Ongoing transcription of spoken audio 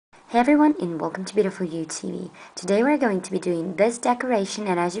Hey everyone, and welcome to Beautifulyoutv. Today we're going to be doing this decoration,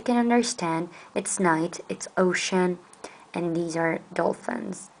 and as you can understand, it's night, it's ocean, and these are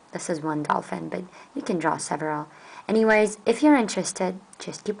dolphins. This is one dolphin, but you can draw several. Anyways, if you're interested,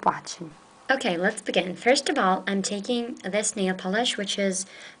 just keep watching. Okay, let's begin. First of all, I'm taking this nail polish, which is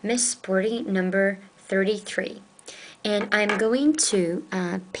Miss Sporty number 33. And I'm going to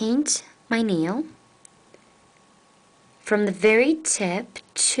paint my nail from the very tip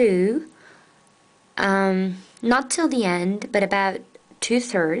to not till the end, but about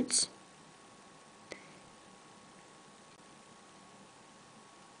 2/3.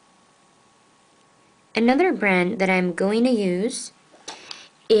 Another brand that I'm going to use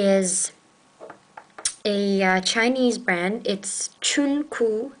is a Chinese brand. It's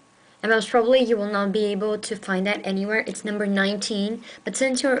Chunku, and most probably you will not be able to find that anywhere. It's number 19, but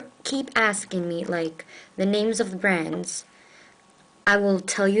since you keep asking me like the names of the brands, I will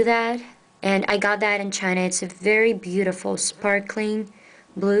tell you that. And I got that in China. It's a very beautiful sparkling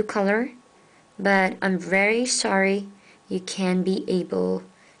blue color, but I'm very sorry you can't be able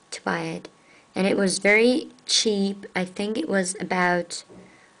to buy it. And it was very cheap. I think it was about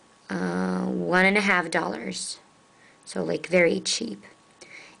 $1.50, so like very cheap.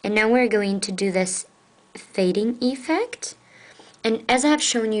 And now we're going to do this fading effect, and as I have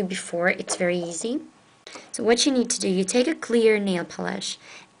shown you before, it's very easy. So what you need to do, you take a clear nail polish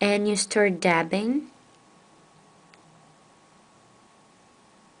and you start dabbing.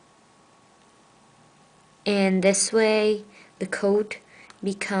 And this way the coat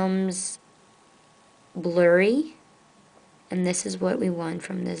becomes blurry, and this is what we want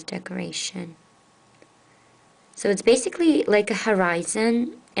from this decoration. So it's basically like a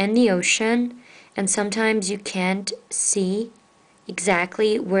horizon and the ocean, and sometimes you can't see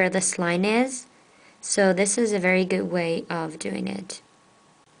exactly where this line is, so this is a very good way of doing it.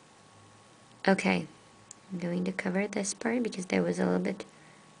 Okay, I'm going to cover this part because there was a little bit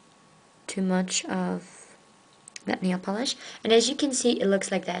too much of that nail polish, and as you can see, it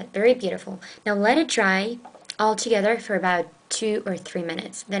looks like that. Very beautiful. Now let it dry all together for about 2 or 3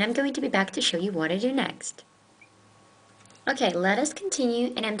 minutes. Then I'm going to be back to show you what I do next. Okay, let us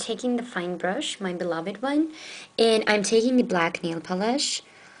continue, and I'm taking the fine brush, my beloved one, and I'm taking the black nail polish.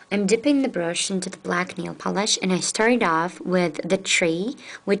 I'm dipping the brush into the black nail polish, and I started off with the tree,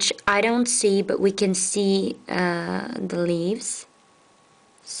 which I don't see, but we can see the leaves.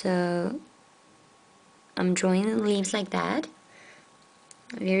 So I'm drawing the leaves like that.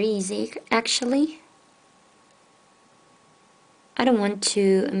 Very easy, actually. I don't want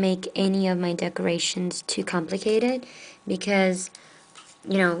to make any of my decorations too complicated because,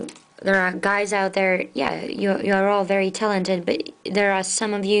 you know, there are guys out there, yeah, you're all very talented, but there are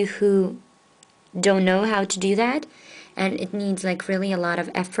some of you who don't know how to do that, and it needs like really a lot of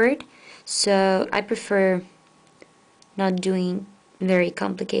effort. So I prefer not doing very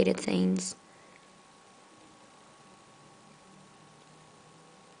complicated things.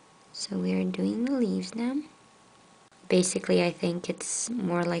 So we are doing the leaves now. Basically, I think it's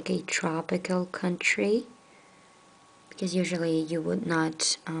more like a tropical country, because usually you would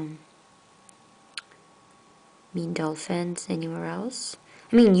not meet dolphins anywhere else.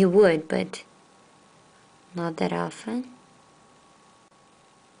 I mean, you would, but not that often.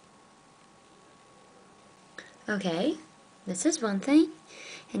 Okay, this is one thing,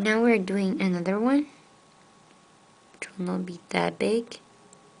 and now we're doing another one, which will not be that big.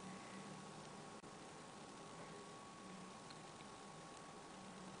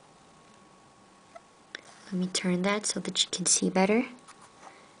 Let me turn that so that you can see better,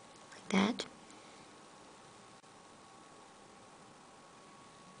 like that.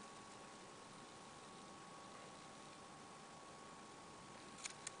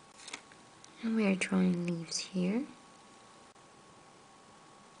 And we're drawing leaves here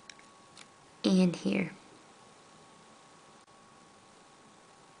and here.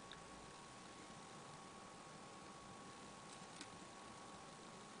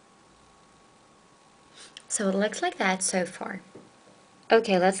 So it looks like that so far.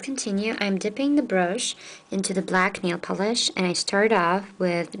 Okay, let's continue. I'm dipping the brush into the black nail polish, and I start off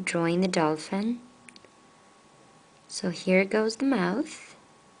with drawing the dolphin. So here goes the mouth,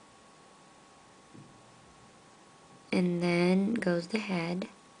 and then goes the head,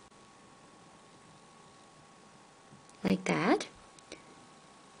 like that.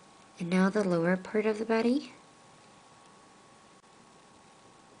 And now the lower part of the body.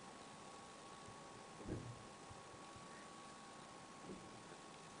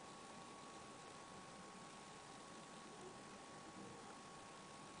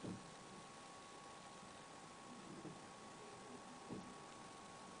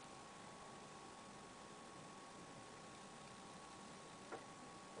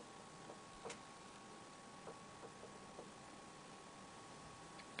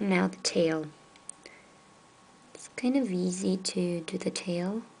 And now the tail. It's kind of easy to do the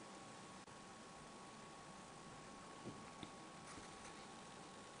tail.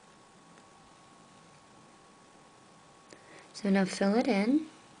 So now fill it in.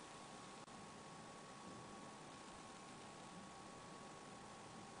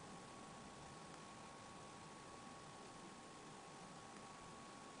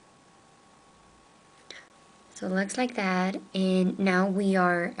 So it looks like that, and now we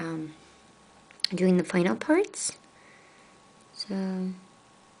are doing the final parts. So in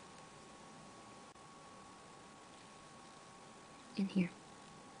here.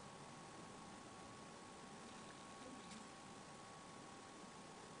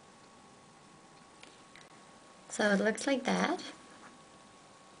 So it looks like that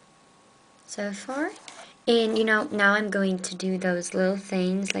so far. And you know, now I'm going to do those little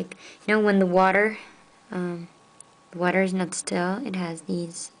things, like, you know, when the water is not still, it has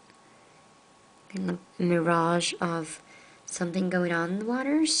these kind of mirage of something going on in the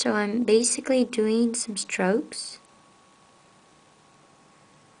water. So I'm basically doing some strokes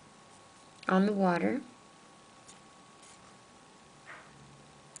on the water.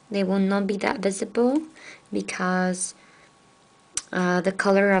 They will not be that visible because the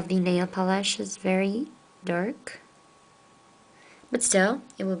color of the nail polish is very dark, but still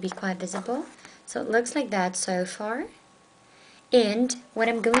it will be quite visible. So it looks like that so far. And what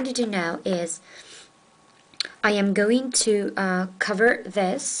I'm going to do now is I am going to cover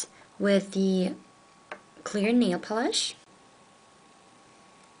this with the clear nail polish.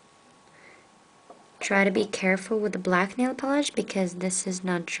 Try to be careful with the black nail polish because this is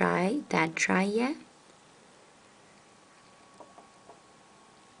not that dry yet.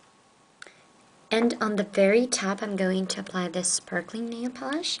 And on the very top, I'm going to apply this sparkling nail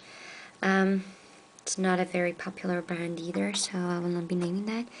polish. It's not a very popular brand either, so I will not be naming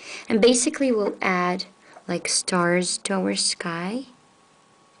that. And basically, we'll add like stars to our sky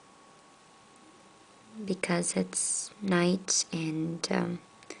because it's night, and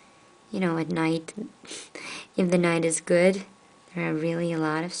you know, at night, if the night is good, there are really a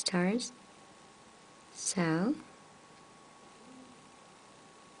lot of stars. So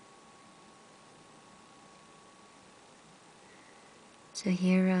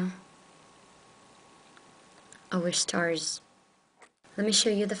here are our stars. Let me show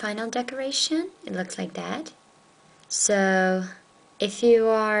you the final decoration. It looks like that. So if you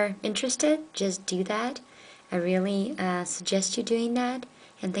are interested, just do that. I really suggest you doing that.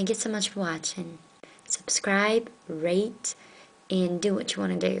 And thank you so much for watching. Subscribe, rate, and do what you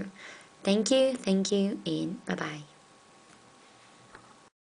want to do. Thank you, and bye-bye.